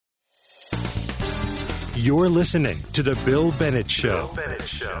You're listening to The Bill Bennett Show.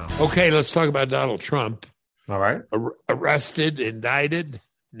 Okay, let's talk about Donald Trump. All right. Arrested, indicted,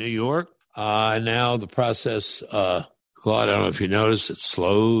 New York. Now the process, Claude, I don't know if you noticed, it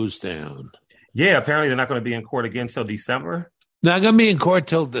slows down. Yeah, apparently they're not going to be in court again until December. Not going to be in court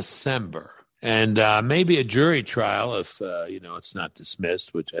till December. And maybe a jury trial if, it's not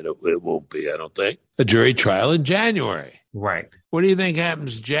dismissed, which it won't be, I don't think. A jury trial in January. Right. What do you think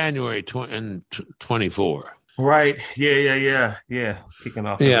happens January 24? Right. Yeah. Kicking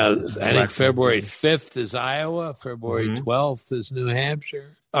off. Yeah, I think February 5th is Iowa. February 12th is New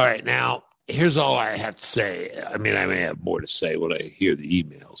Hampshire. All right, now, here's all I have to say. I mean, I may have more to say when I hear the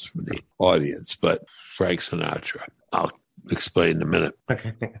emails from the audience, but Frank Sinatra, I'll explain in a minute.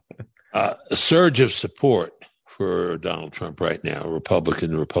 Okay. A surge of support for Donald Trump right now,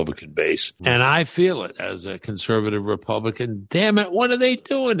 Republican base. And I feel it as a conservative Republican. Damn it, what are they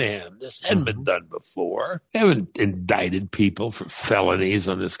doing to him? This hadn't been done before. They haven't indicted people for felonies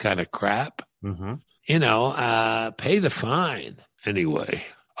on this kind of crap. Pay the fine anyway.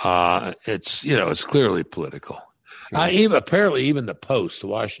 It's clearly political. Apparently even the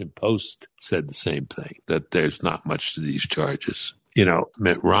Washington Post said the same thing, that there's not much to these charges.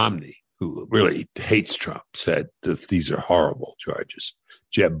 Mitt Romney, who really hates Trump, said that these are horrible charges.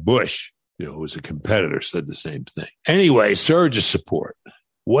 Jeb Bush, who was a competitor, said the same thing. Anyway, surge of support,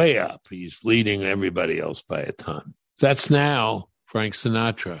 way up. He's leading everybody else by a ton. That's now Frank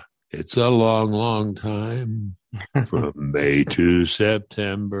Sinatra. It's a long, long time from May to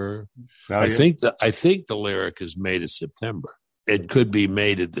September. I think the lyric is May to September. It could be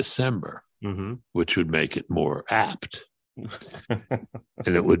May to December, which would make it more apt.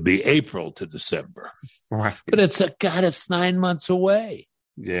 And it would be April to December. Right. But it's 9 months away.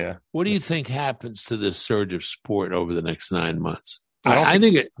 Yeah. What do you think happens to this surge of support over the next 9 months? I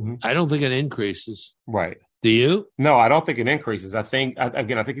don't think it increases. Right. Do you? No, I don't think it increases. I think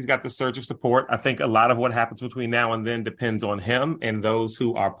he's got the surge of support. I think a lot of what happens between now and then depends on him and those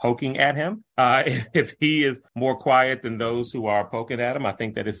who are poking at him. If he is more quiet than those who are poking at him, I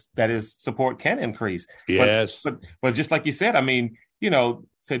think that his support can increase. Yes. But just like you said, I mean,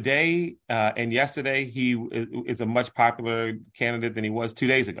 today and yesterday, he is a much popular candidate than he was 2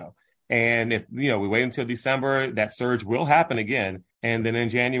 days ago. And if, we wait until December, that surge will happen again. And then in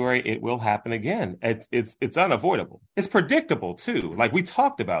January, it will happen again. It's unavoidable. It's predictable, too. Like, we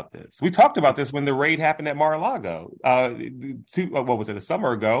talked about this. We talked about this when the raid happened at Mar-a-Lago. A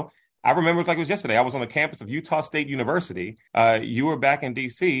summer ago? I remember it like it was yesterday. I was on the campus of Utah State University. You were back in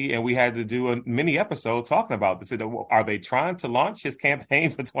D.C., and we had to do a mini episode talking about this. Are they trying to launch his campaign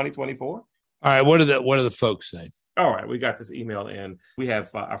for 2024? All right. What do the folks say? All right. We got this email in. We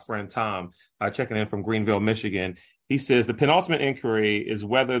have our friend Tom checking in from Greenville, Michigan. He says the penultimate inquiry is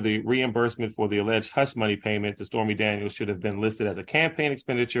whether the reimbursement for the alleged hush money payment to Stormy Daniels should have been listed as a campaign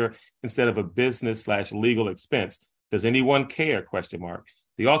expenditure instead of a business/legal expense. Does anyone care? ?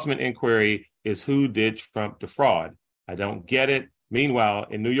 The ultimate inquiry is who did Trump defraud? I don't get it. Meanwhile,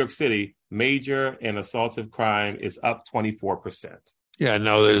 in New York City, major and assaultive crime is up 24%. Yeah,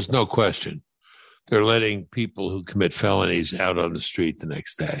 no, there's no question. They're letting people who commit felonies out on the street the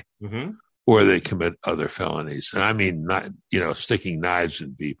next day. Or they commit other felonies. And I mean, not, sticking knives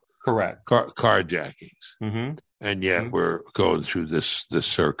in people. Correct. Carjackings. And yet we're going through this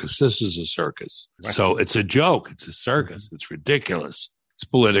circus. This is a circus. Right. So it's a joke. It's a circus. It's ridiculous. It's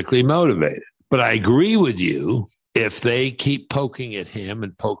politically motivated. But I agree with you. If they keep poking at him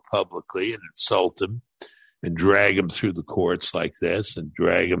and poke publicly and insult him and drag him through the courts like this and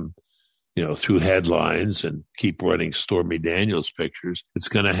drag him, through headlines and keep running Stormy Daniels pictures, it's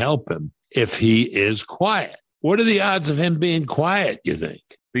going to help him if he is quiet. What are the odds of him being quiet, you think?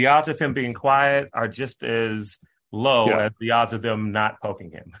 The odds of him being quiet are just as low as the odds of them not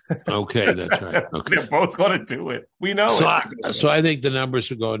poking him. Okay, that's right. Okay. They're both going to do it. We know So I think the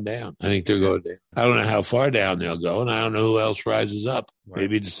numbers are going down. I think they're going down. I don't know how far down they'll go, and I don't know who else rises up. Right.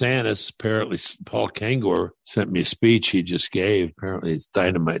 Maybe DeSantis. Apparently, Paul Kengor sent me a speech he just gave. Apparently, it's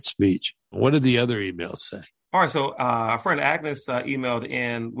dynamite speech. What did the other emails say? All right, so our friend Agnes emailed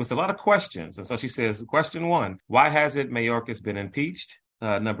in with a lot of questions. And so she says, question 1, why hasn't Mayorkas been impeached?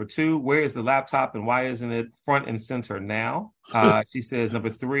 Number 2, where is the laptop and why isn't it front and center now? She says, number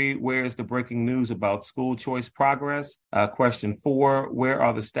 3, where is the breaking news about school choice progress? Question 4, where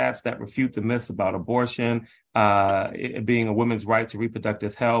are the stats that refute the myths about abortion, it being a woman's right to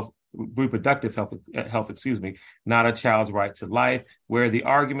reproductive health, not a child's right to life? Where are the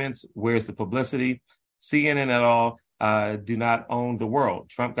arguments? Where's the publicity? CNN et al. Do not own the world.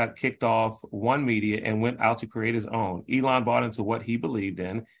 Trump got kicked off one media and went out to create his own. Elon bought into what he believed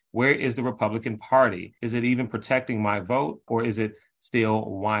in. Where is the Republican Party? Is it even protecting my vote, or is it still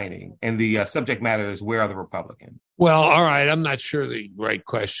whining? And the subject matter is, where are the Republicans? Well, all right. I'm not sure the right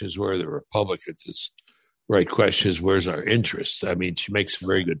question is where are the Republicans. It's the right question is where's our interest. I mean, she makes a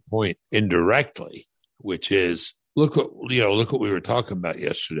very good point indirectly, which is look what we were talking about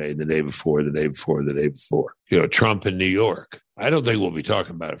yesterday, the day before. Trump in New York. I don't think we'll be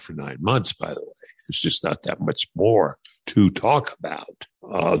talking about it for 9 months, by the way. It's just not that much more to talk about.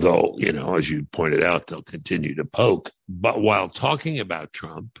 Though, as you pointed out, they'll continue to poke. But while talking about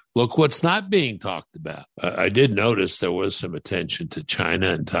Trump, look what's not being talked about. I did notice there was some attention to China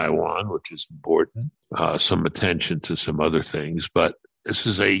and Taiwan, which is important, some attention to some other things. But this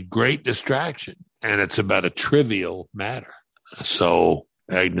is a great distraction, and it's about a trivial matter. So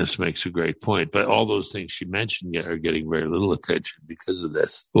Agnes makes a great point, but all those things she mentioned are getting very little attention because of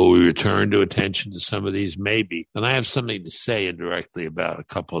this. Will we return to attention to some of these? Maybe. And I have something to say indirectly about a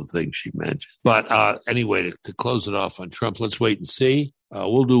couple of things she mentioned. But anyway, to close it off on Trump, let's wait and see.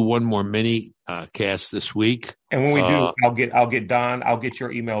 We'll do one more mini cast this week. And when we do, I'll get Don. I'll get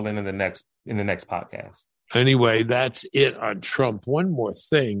your email in the next podcast. Anyway, that's it on Trump. One more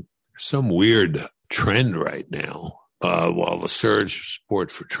thing. Some weird trend right now. While the surge of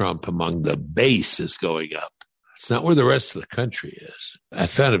support for Trump among the base is going up, it's not where the rest of the country is. I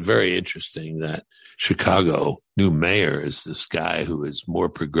found it very interesting that Chicago new mayor is this guy who is more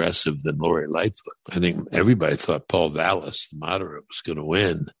progressive than Lori Lightfoot. I think everybody thought Paul Vallis, the moderate, was going to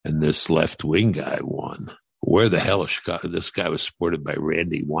win, and this left-wing guy won. Where the hell is Chicago? This guy was supported by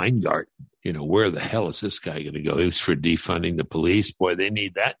Randy Weingarten. Where the hell is this guy going to go? He was for defunding the police. Boy, they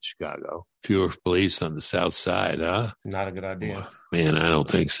need that in Chicago. Fewer police on the south side, huh? Not a good idea. Well, man, I don't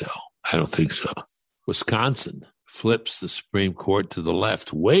think so. Wisconsin flips the Supreme Court to the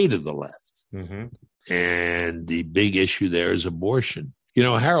left, way to the left. Mm-hmm. And the big issue there is abortion.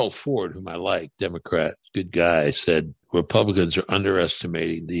 Harold Ford, whom I like, Democrat, good guy, said Republicans are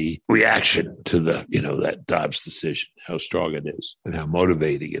underestimating the reaction to that Dobbs decision, how strong it is and how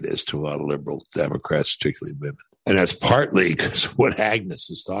motivating it is to a lot of liberal Democrats, particularly women. And that's partly because of what Agnes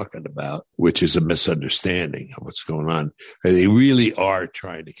is talking about, which is a misunderstanding of what's going on. And they really are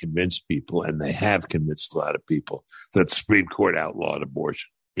trying to convince people, and they have convinced a lot of people, that the Supreme Court outlawed abortion,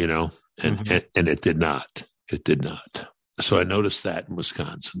 and it did not. It did not. So I noticed that in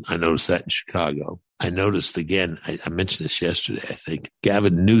Wisconsin. I noticed that in Chicago. I noticed again, I mentioned this yesterday, I think,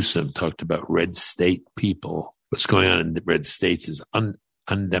 Gavin Newsom talked about red state people. What's going on in the red states is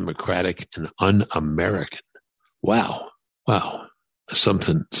undemocratic and un-American. Wow.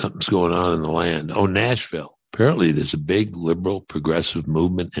 Something's going on in the land. Oh, Nashville. Apparently there's a big liberal progressive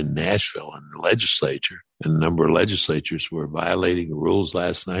movement in Nashville in the legislature, and a number of legislatures were violating the rules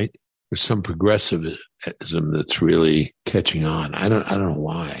last night. There's some progressivism that's really catching on. I don't know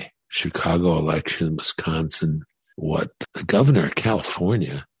why. Chicago election, Wisconsin, what? The governor of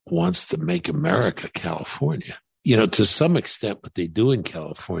California wants to make America California. To some extent, what they do in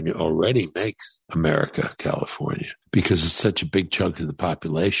California already makes America California because it's such a big chunk of the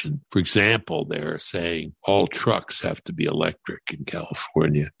population. For example, they're saying all trucks have to be electric in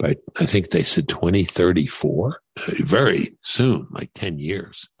California by, I think they said 2034, very soon, like 10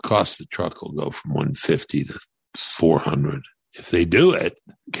 years. Cost of the truck will go from $150 to $400. If they do it,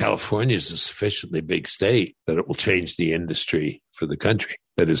 California is a sufficiently big state that it will change the industry for the country.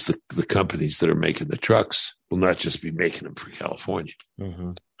 That is, the companies that are making the trucks will not just be making them for California.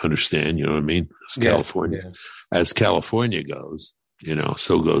 Mm-hmm. Understand? You know what I mean? As California goes,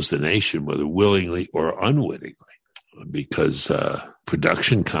 so goes the nation, whether willingly or unwittingly, because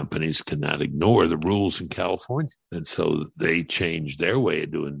production companies cannot ignore the rules in California. And so they change their way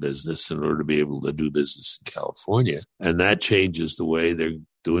of doing business in order to be able to do business in California. And that changes the way they're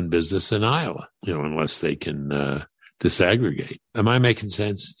doing business in Iowa, unless they can disaggregate. Am I making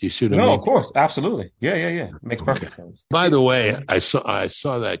sense? Do you see what I mean? No, of course. Absolutely. Yeah. Makes perfect sense. By the way, I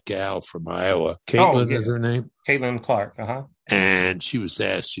saw that gal from Iowa. Caitlin is her name? Caitlin Clark. Uh-huh. And she was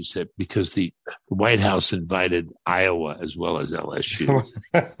asked, she said, because the White House invited Iowa as well as LSU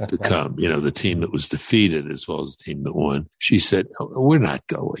to come, the team that was defeated as well as the team that won. She said, we're not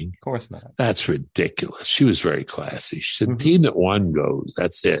going. Of course not. That's ridiculous. She was very classy. She said, the team that won goes.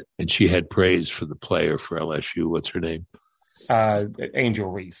 That's it. And she had praise for the player for LSU. What's her name? Angel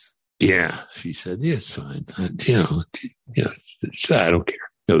Reese. Yeah. She said, yeah, it's fine. I don't care.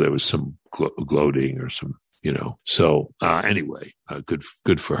 There was some gloating or some, So anyway,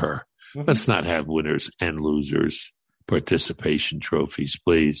 good for her. Mm-hmm. Let's not have winners and losers participation trophies,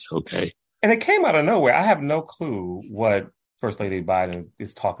 please. Okay. And it came out of nowhere. I have no clue what First Lady Biden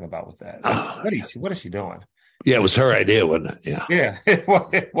is talking about with that. What is she doing? Yeah, it was her idea, wasn't it? Yeah. Yeah, it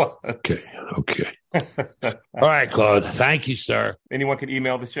was. Okay. All right, Claude. Thank you, sir. Anyone can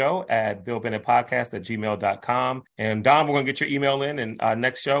email the show at BillBennettPodcast@gmail.com. And Don, we're going to get your email in and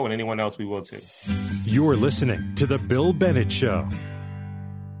next show, and anyone else we will too. You're listening to The Bill Bennett Show.